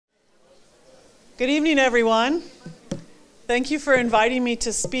Good evening, everyone. Thank you for inviting me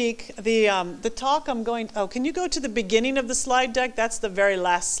to speak. The talk I'm going, can you go to the beginning of the slide deck? That's the very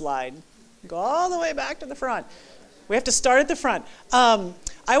last slide. Go all the way back to the front. We have to start at the front.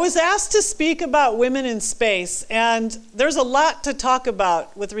 I was asked to speak about women in space, and there's a lot to talk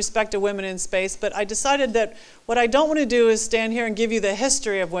about with respect to women in space, but I decided that what I don't want to do is stand here and give you the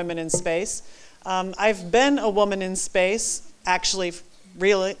history of women in space. I've been a woman in space, actually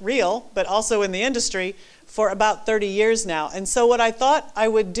real, but also in the industry, for about 30 years now. And so what I thought I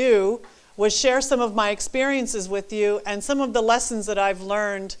would do was share some of my experiences with you and some of the lessons that I've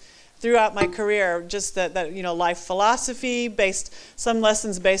learned throughout my career, just that life philosophy, some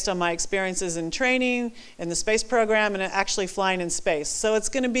lessons based on my experiences in training, in the space program, and actually flying in space. So it's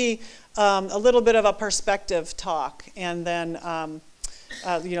going to be a little bit of a perspective talk, and then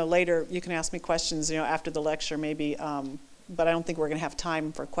later you can ask me questions after the lecture maybe, but I don't think we're going to have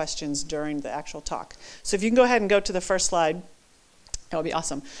time for questions during the actual talk. So if you can go ahead and go to the first slide. That would be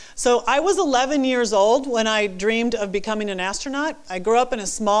awesome. So I was 11 years old when I dreamed of becoming an astronaut. I grew up in a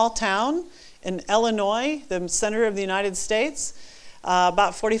small town in Illinois, the center of the United States,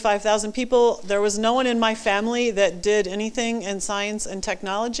 about 45,000 people. There was no one in my family that did anything in science and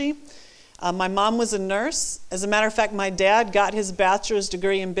technology. My mom was a nurse. As a matter of fact, my dad got his bachelor's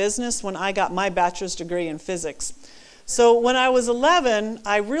degree in business when I got my bachelor's degree in physics. So when I was 11,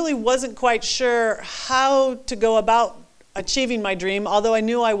 I really wasn't quite sure how to go about achieving my dream, although I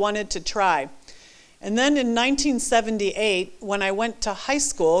knew I wanted to try. And then in 1978, when I went to high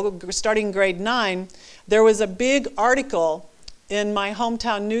school, starting grade 9, there was a big article in my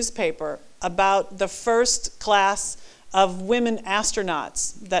hometown newspaper about the first class of women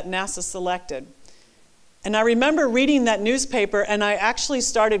astronauts that NASA selected. And I remember reading that newspaper, and I actually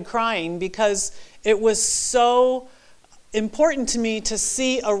started crying because it was so important to me to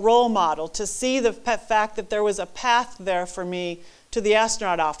see a role model, to see the fact that there was a path there for me to the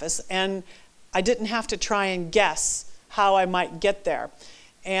astronaut office, and I didn't have to try and guess how I might get there.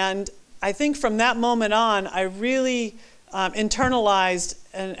 And I think from that moment on, I really internalized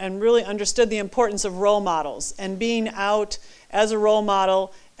and really understood the importance of role models and being out as a role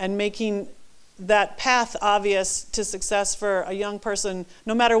model and making that path obvious to success for a young person,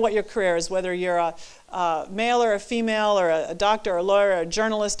 no matter what your career is, whether you're a male or a female, or a doctor, or a lawyer, or a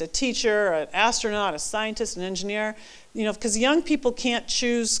journalist, a teacher, or an astronaut, a scientist, an engineer, because young people can't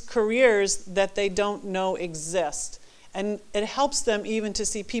choose careers that they don't know exist. And it helps them even to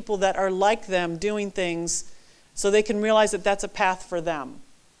see people that are like them doing things so they can realize that that's a path for them.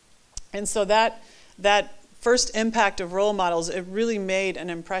 And so that first impact of role models, it really made an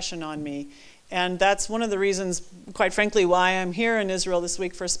impression on me. And that's one of the reasons, quite frankly, why I'm here in Israel this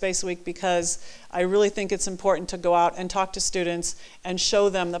week for Space Week, because I really think it's important to go out and talk to students and show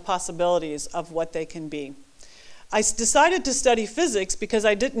them the possibilities of what they can be. I decided to study physics because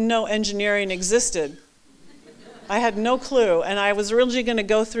I didn't know engineering existed. I had no clue, and I was originally going to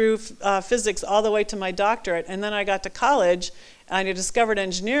go through physics all the way to my doctorate, and then I got to college, and I discovered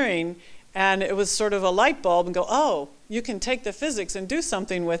engineering, and it was sort of a light bulb and go, oh, you can take the physics and do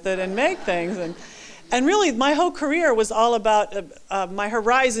something with it and make things. And really, my whole career was all about my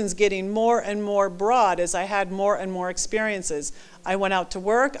horizons getting more and more broad as I had more and more experiences. I went out to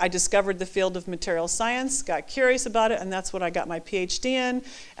work, I discovered the field of material science, got curious about it, and that's what I got my PhD in.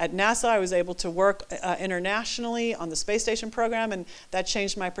 At NASA, I was able to work internationally on the space station program, and that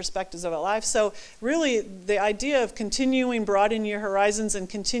changed my perspectives about life. So really, the idea of continuing broadening your horizons and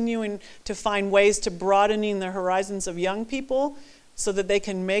continuing to find ways to broadening the horizons of young people so that they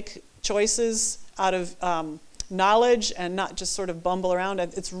can make choices out of knowledge and not just sort of bumble around.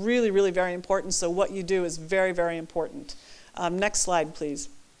 It's really, really very important. So what you do is very, very important. Next slide, please.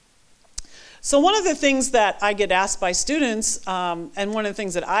 So one of the things that I get asked by students, and one of the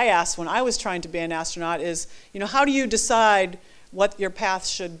things that I asked when I was trying to be an astronaut is, how do you decide what your path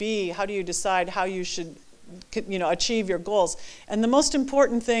should be? How do you decide how you should achieve your goals? And the most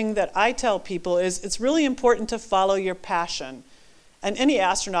important thing that I tell people is it's really important to follow your passion. And any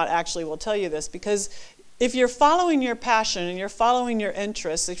astronaut actually will tell you this, because if you're following your passion and you're following your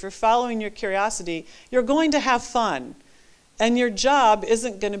interests, if you're following your curiosity, you're going to have fun. And your job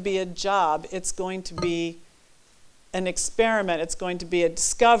isn't going to be a job. It's going to be an experiment. It's going to be a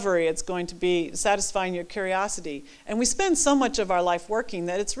discovery. It's going to be satisfying your curiosity. And we spend so much of our life working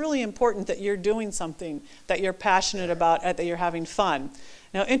that it's really important that you're doing something that you're passionate about, that you're having fun.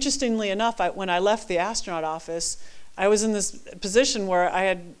 Now, interestingly enough, when I left the astronaut office, I was in this position where I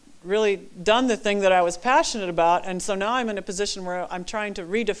had really done the thing that I was passionate about, and so now I'm in a position where I'm trying to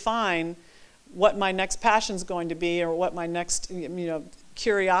redefine what my next passion is going to be, or what my next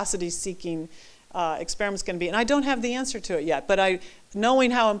curiosity-seeking experiment's going to be. And I don't have the answer to it yet, but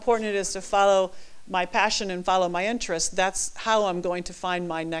knowing how important it is to follow my passion and follow my interest, that's how I'm going to find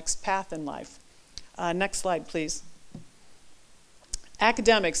my next path in life. Next slide, please.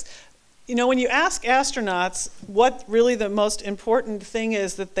 Academics. You know, when you ask astronauts what really the most important thing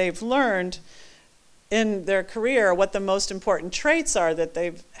is that they've learned in their career, what the most important traits are that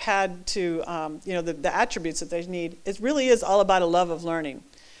they've had to, you know, the attributes that they need, it really is all about a love of learning.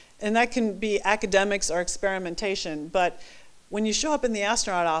 And that can be academics or experimentation, but when you show up in the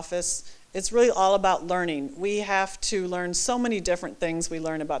astronaut office, it's really all about learning. We have to learn so many different things. We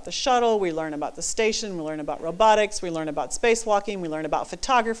learn about the shuttle, we learn about the station, we learn about robotics, we learn about spacewalking, we learn about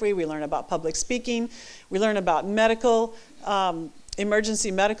photography, we learn about public speaking, we learn about medical,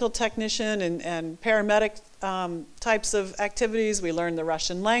 emergency medical technician and paramedic types of activities. We learn the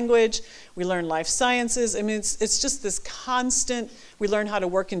Russian language, we learn life sciences. I mean, it's just this constant, we learn how to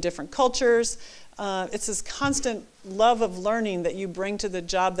work in different cultures. It's this constant love of learning that you bring to the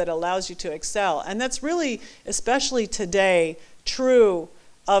job that allows you to excel. And that's really, especially today, true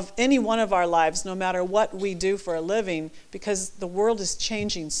of any one of our lives, no matter what we do for a living, because the world is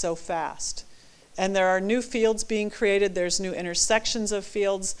changing so fast. And there are new fields being created, there's new intersections of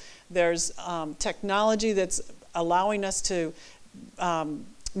fields, there's technology that's allowing us to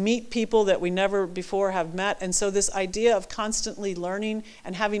meet people that we never before have met. And so this idea of constantly learning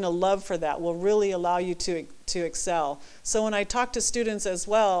and having a love for that will really allow you to excel. So when I talk to students as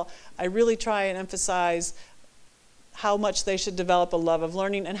well, I really try and emphasize how much they should develop a love of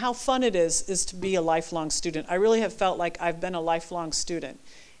learning and how fun it is to be a lifelong student. I really have felt like I've been a lifelong student.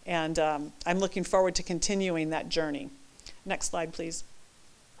 And I'm looking forward to continuing that journey. Next slide, please.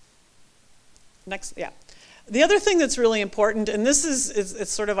 Next, yeah. The other thing that's really important, and this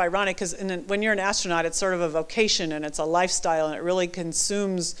it's sort of ironic, because when you're an astronaut, it's sort of a vocation and it's a lifestyle and it really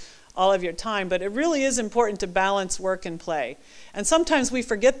consumes all of your time, but it really is important to balance work and play. And sometimes we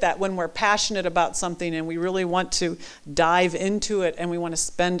forget that when we're passionate about something and we really want to dive into it and we want to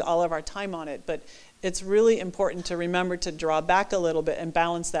spend all of our time on it. But it's really important to remember to draw back a little bit and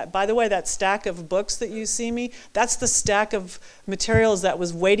balance that. By the way, that stack of books that you see me, that's the stack of materials that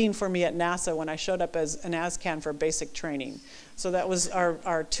was waiting for me at NASA when I showed up as an ASCAN for basic training. So that was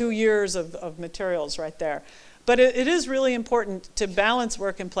our 2 years of materials right there. But it is really important to balance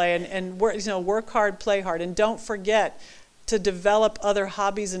work and play and work, you know, work hard, play hard, and don't forget to develop other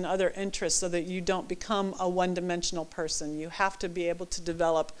hobbies and other interests so that you don't become a one-dimensional person. You have to be able to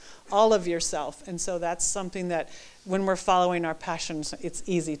develop all of yourself. And so that's something that when we're following our passions, it's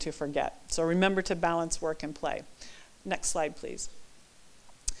easy to forget. So remember to balance work and play. Next slide, please.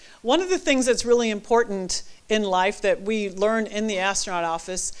 One of the things that's really important in life that we learn in the astronaut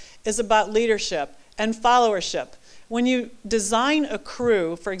office is about leadership and followership. When you design a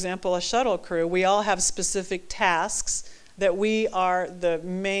crew, for example, a shuttle crew, we all have specific tasks that we are the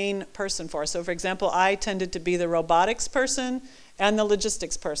main person for. So for example, I tended to be the robotics person and the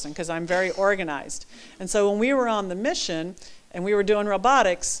logistics person because I'm very organized. And so when we were on the mission and we were doing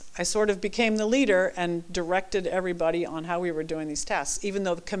robotics, I sort of became the leader and directed everybody on how we were doing these tasks, even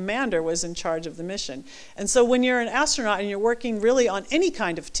though the commander was in charge of the mission. And so when you're an astronaut and you're working really on any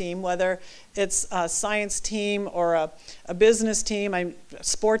kind of team, whether it's a science team or a business team, a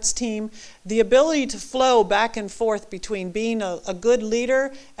sports team, the ability to flow back and forth between being a good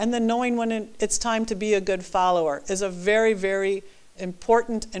leader and then knowing when it's time to be a good follower is a very, very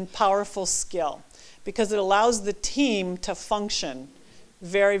important and powerful skill, because it allows the team to function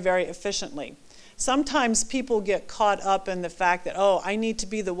very, very efficiently. Sometimes people get caught up in the fact that, oh, I need to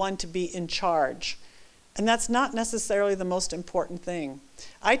be the one to be in charge. And that's not necessarily the most important thing.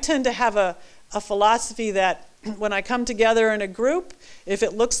 I tend to have a philosophy that when I come together in a group, if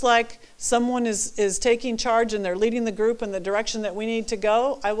it looks like someone is taking charge and they're leading the group in the direction that we need to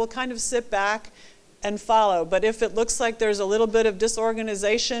go, I will kind of sit back and follow. But if it looks like there's a little bit of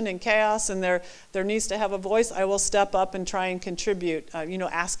disorganization and chaos and there needs to have a voice, I will step up and try and contribute, you know,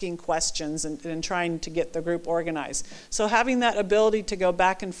 asking questions and trying to get the group organized. So having that ability to go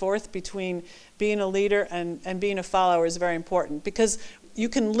back and forth between being a leader and being a follower is very important, because you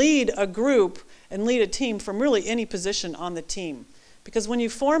can lead a group and lead a team from really any position on the team. Because when you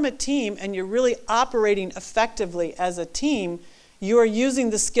form a team and you're really operating effectively as a team, you are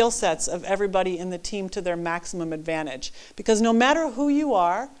using the skill sets of everybody in the team to their maximum advantage. Because no matter who you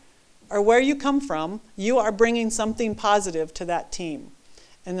are or where you come from, you are bringing something positive to that team.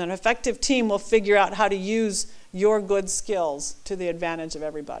 And an effective team will figure out how to use your good skills to the advantage of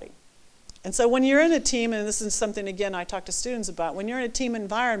everybody. And so when you're in a team, and this is something, again, I talk to students about, when you're in a team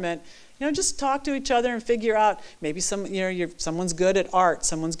environment, just talk to each other and figure out, maybe someone's good at art,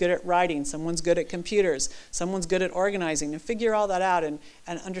 someone's good at writing, someone's good at computers, someone's good at organizing, and figure all that out and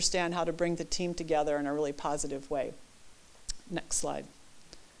understand how to bring the team together in a really positive way. Next slide.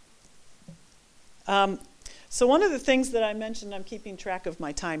 So one of the things that I mentioned, I'm keeping track of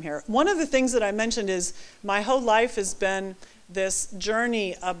my time here. One of the things that I mentioned is my whole life has been this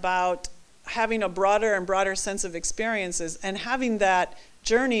journey about having a broader and broader sense of experiences, and having that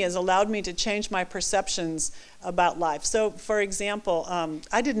journey has allowed me to change my perceptions about life. So, for example,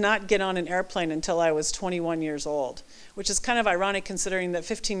 I did not get on an airplane until I was 21 years old, which is kind of ironic considering that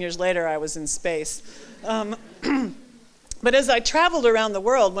 15 years later I was in space. But as I traveled around the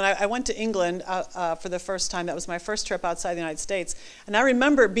world, when I went to England for the first time, that was my first trip outside the United States, and I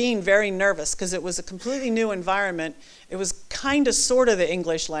remember being very nervous because it was a completely new environment. It was kind of sort of the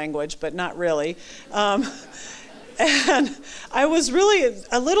English language, but not really. And I was really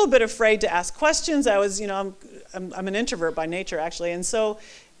a little bit afraid to ask questions. I was, I'm an introvert by nature, actually, and so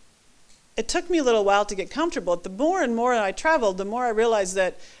it took me a little while to get comfortable. The more and more I traveled, the more I realized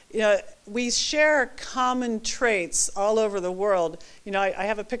that we share common traits all over the world. I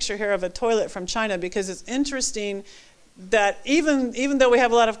have a picture here of a toilet from China because it's interesting that even though we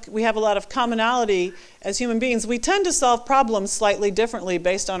have a lot of commonality as human beings, we tend to solve problems slightly differently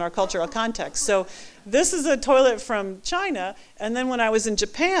based on our cultural context. So this is a toilet from China, and then when I was in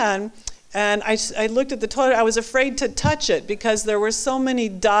Japan, and I looked at the toilet, I was afraid to touch it because there were so many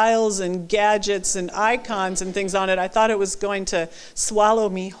dials and gadgets and icons and things on it. I thought it was going to swallow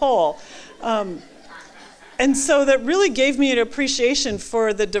me whole. And so that really gave me an appreciation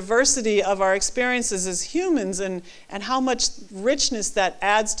for the diversity of our experiences as humans and how much richness that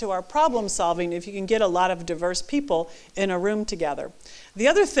adds to our problem solving if you can get a lot of diverse people in a room together. The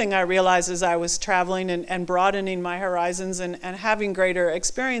other thing I realized as I was traveling and broadening my horizons and having greater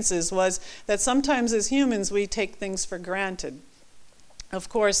experiences was that sometimes as humans we take things for granted. Of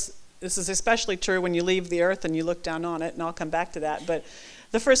course, this is especially true when you leave the earth and you look down on it, and I'll come back to that. But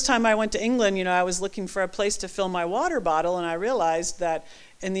the first time I went to England, I was looking for a place to fill my water bottle, and I realized that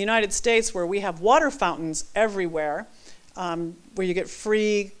in the United States, where we have water fountains everywhere, where you get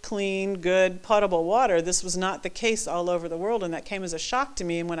free, clean, good, potable water, this was not the case all over the world, and that came as a shock to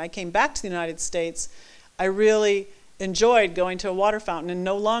me. And when I came back to the United States, I really enjoyed going to a water fountain and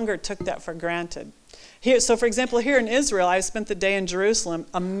no longer took that for granted. So for example, here in Israel, I spent the day in Jerusalem,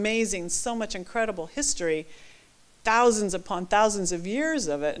 amazing, so much incredible history, thousands upon thousands of years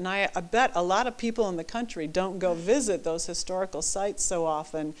of it, and I bet a lot of people in the country don't go visit those historical sites so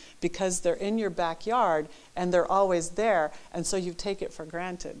often because they're in your backyard and they're always there, and so you take it for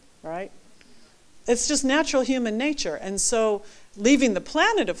granted, right? It's just natural human nature. And so leaving the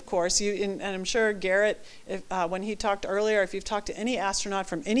planet, of course, and I'm sure Garrett, when he talked earlier, if you've talked to any astronaut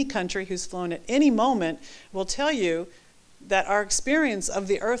from any country who's flown at any moment, will tell you that our experience of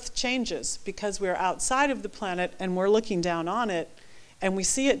the Earth changes because we're outside of the planet and we're looking down on it and we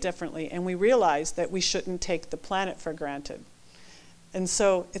see it differently and we realize that we shouldn't take the planet for granted. And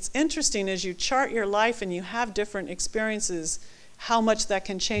so it's interesting as you chart your life and you have different experiences, how much that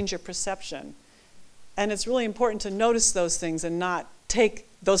can change your perception. And it's really important to notice those things and not take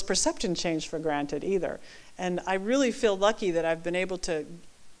those perception change for granted either. And I really feel lucky that I've been able to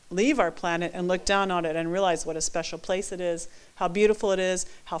leave our planet and look down on it and realize what a special place it is, how beautiful it is,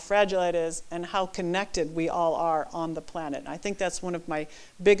 how fragile it is, and how connected we all are on the planet. And I think that's one of my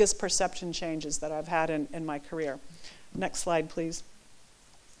biggest perception changes that I've had in my career. Next slide, please.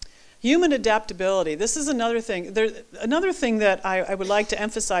 Human adaptability. This is another thing. Another thing that I would like to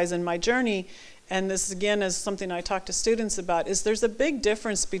emphasize in my journey, and this again is something I talk to students about, is there's a big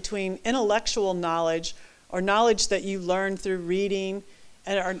difference between intellectual knowledge or knowledge that you learn through reading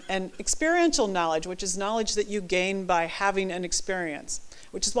and experiential knowledge, which is knowledge that you gain by having an experience,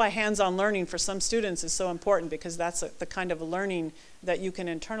 which is why hands-on learning for some students is so important, because that's the kind of learning that you can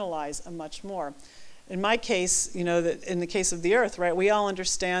internalize much more. In my case, in the case of the Earth, right, we all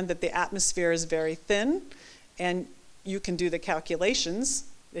understand that the atmosphere is very thin, and you can do the calculations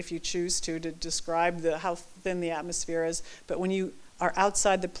if you choose to describe how thin the atmosphere is. But when you are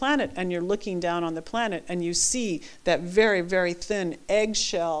outside the planet and you're looking down on the planet and you see that very, very thin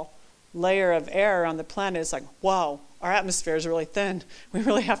eggshell layer of air on the planet, it's like, wow, our atmosphere is really thin. We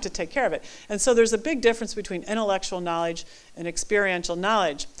really have to take care of it. And so there's a big difference between intellectual knowledge and experiential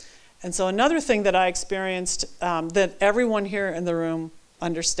knowledge. And so another thing that I experienced that everyone here in the room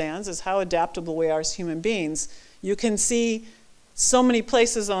understands is how adaptable we are as human beings. You can see so many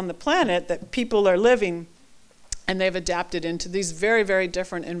places on the planet that people are living And they've adapted into these very, very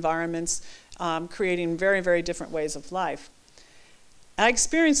different environments, creating very, very different ways of life. I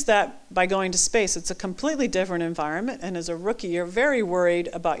experienced that by going to space. It's a completely different environment, and as a rookie, you're very worried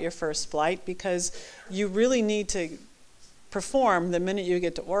about your first flight because you really need to perform the minute you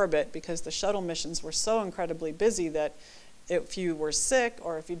get to orbit, because the shuttle missions were so incredibly busy that if you were sick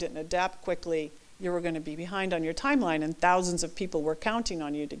or if you didn't adapt quickly, you were going to be behind on your timeline, and thousands of people were counting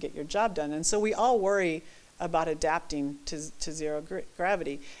on you to get your job done. And so we all worry about adapting to zero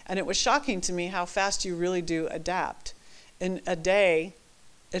gravity. And it was shocking to me how fast you really do adapt. In a day,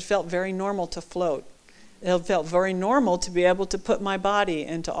 it felt very normal to float. It felt very normal to be able to put my body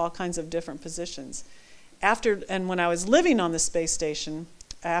into all kinds of different positions. And when I was living on the space station,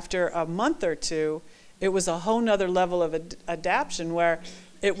 after a month or two, it was a whole nother level of adaptation where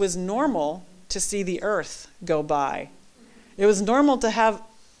it was normal to see the Earth go by. It was normal to have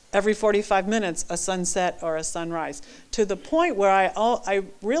every 45 minutes a sunset or a sunrise, to the point where I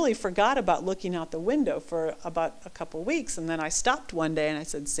really forgot about looking out the window for about a couple weeks. And then I stopped one day and I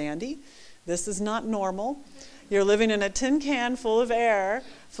said, Sandy, this is not normal. You're living in a tin can full of air,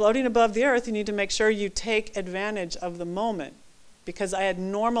 floating above the Earth. You need to make sure you take advantage of the moment, because I had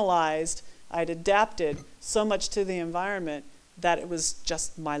normalized, I had adapted so much to the environment that it was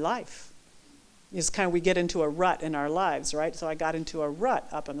just my life. It's kind of, we get into a rut in our lives, right? So I got into a rut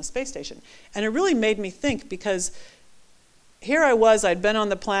up on the space station. And it really made me think, because here I was, I'd been on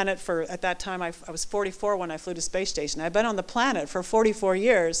the planet for, at that time, I was 44 when I flew to space station. I'd been on the planet for 44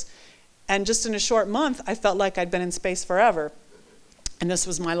 years, and just in a short month, I felt like I'd been in space forever. And this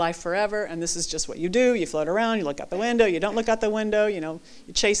was my life forever, and this is just what you do. You float around, you look out the window, you don't look out the window, you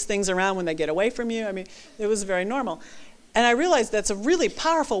chase things around when they get away from you. I mean, it was very normal. And I realized that's a really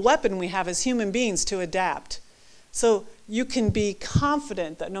powerful weapon we have as human beings to adapt. So you can be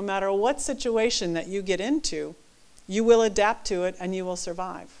confident that no matter what situation that you get into, you will adapt to it and you will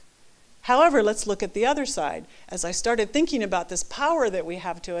survive. However, let's look at the other side. As I started thinking about this power that we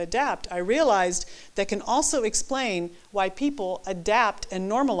have to adapt, I realized that can also explain why people adapt and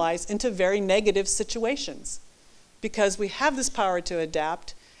normalize into very negative situations. Because we have this power to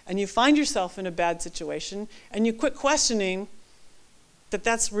adapt, and you find yourself in a bad situation, and you quit questioning that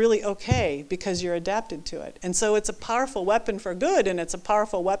that's really okay because you're adapted to it. And so it's a powerful weapon for good, and it's a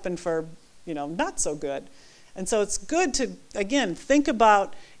powerful weapon for, not so good. And so it's good to, again, think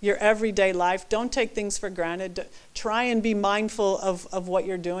about your everyday life. Don't take things for granted. Try and be mindful of what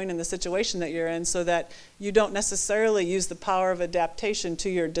you're doing and the situation that you're in, so that you don't necessarily use the power of adaptation to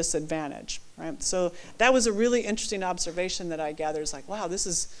your disadvantage. Right? So that was a really interesting observation that I gathered. It's like, wow, this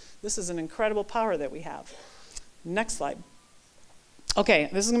is an incredible power that we have. Next slide. Okay,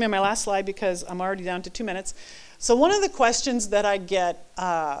 this is going to be my last slide because I'm already down to 2 minutes. So one of the questions that I get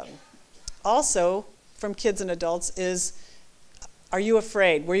also from kids and adults is, are you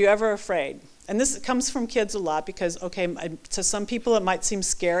afraid? Were you ever afraid? And this comes from kids a lot because, okay, to some people it might seem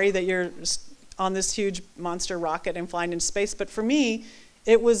scary that you're on this huge monster rocket and flying into space, but for me,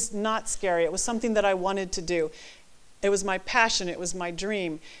 it was not scary. It was something that I wanted to do. It was my passion. It was my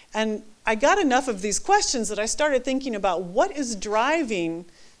dream. And I got enough of these questions that I started thinking about what is driving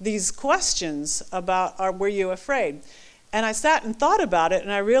these questions about, were you afraid? And I sat and thought about it,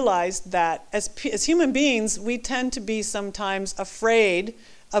 and I realized that as human beings, we tend to be sometimes afraid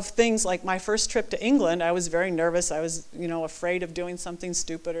of things like my first trip to England. I was very nervous. I was, afraid of doing something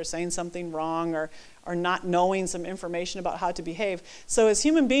stupid or saying something wrong or not knowing some information about how to behave. So as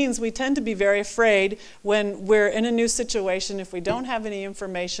human beings, we tend to be very afraid when we're in a new situation, if we don't have any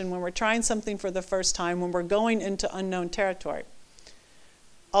information, when we're trying something for the first time, when we're going into unknown territory.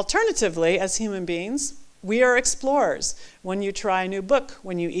 Alternatively, as human beings, we are explorers. When you try a new book,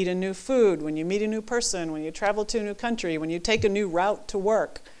 when you eat a new food, when you meet a new person, when you travel to a new country, when you take a new route to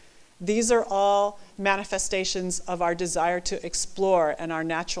work, these are all manifestations of our desire to explore and our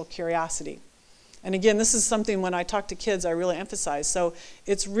natural curiosity. And again, this is something when I talk to kids I really emphasize. So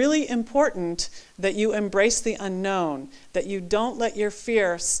it's really important that you embrace the unknown, that you don't let your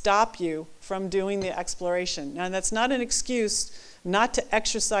fear stop you from doing the exploration. Now, that's not an excuse not to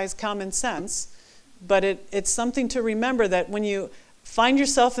exercise common sense, but it's something to remember that when you find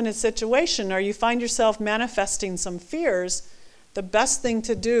yourself in a situation or you find yourself manifesting some fears, the best thing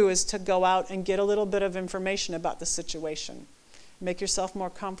to do is to go out and get a little bit of information about the situation. Make yourself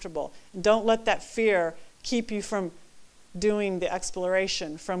more comfortable. And don't let that fear keep you from doing the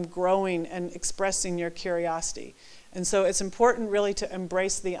exploration, from growing and expressing your curiosity. And so it's important really to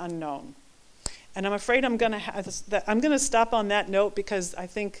embrace the unknown. And I'm afraid I'm going to stop on that note because I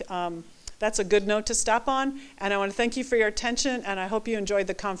think that's a good note to stop on. And I want to thank you for your attention, and I hope you enjoyed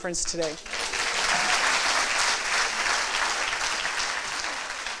the conference today.